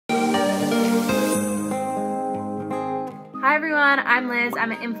Hi everyone, I'm Liz.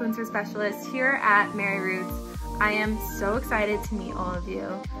 I'm an influencer specialist here at MaryRuth. I am so excited to meet all of you.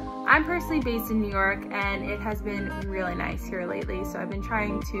 I'm personally based in New York and it has been really nice here lately. So I've been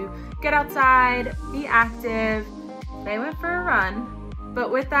trying to get outside, be active. I went for a run, but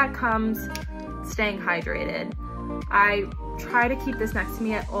with that comes staying hydrated. I try to keep this next to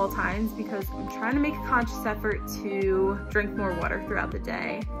me at all times because I'm trying to make a conscious effort to drink more water throughout the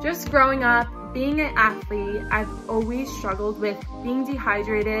day. Just growing up, being an athlete, I've always struggled with being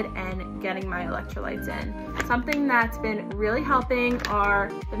dehydrated and getting my electrolytes in. Something that's been really helping are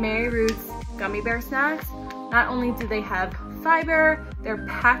the MaryRuth gummy bear snacks. Not only do they have fiber, they're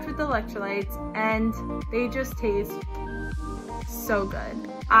packed with electrolytes and they just taste so good.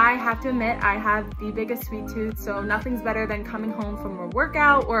 I have to admit, I have the biggest sweet tooth, so nothing's better than coming home from a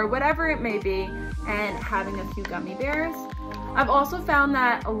workout or whatever it may be and having a few gummy bears. I've also found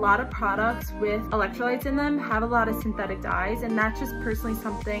that a lot of products with electrolytes in them have a lot of synthetic dyes, and that's just personally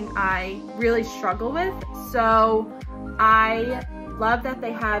something I really struggle with. So I love that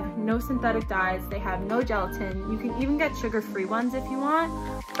they have no synthetic dyes, they have no gelatin. You can even get sugar-free ones if you want,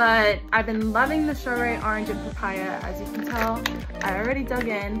 but I've been loving the strawberry, orange, and papaya. As you can tell, I already dug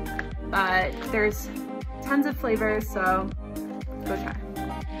in, but there's tons of flavors, so go try.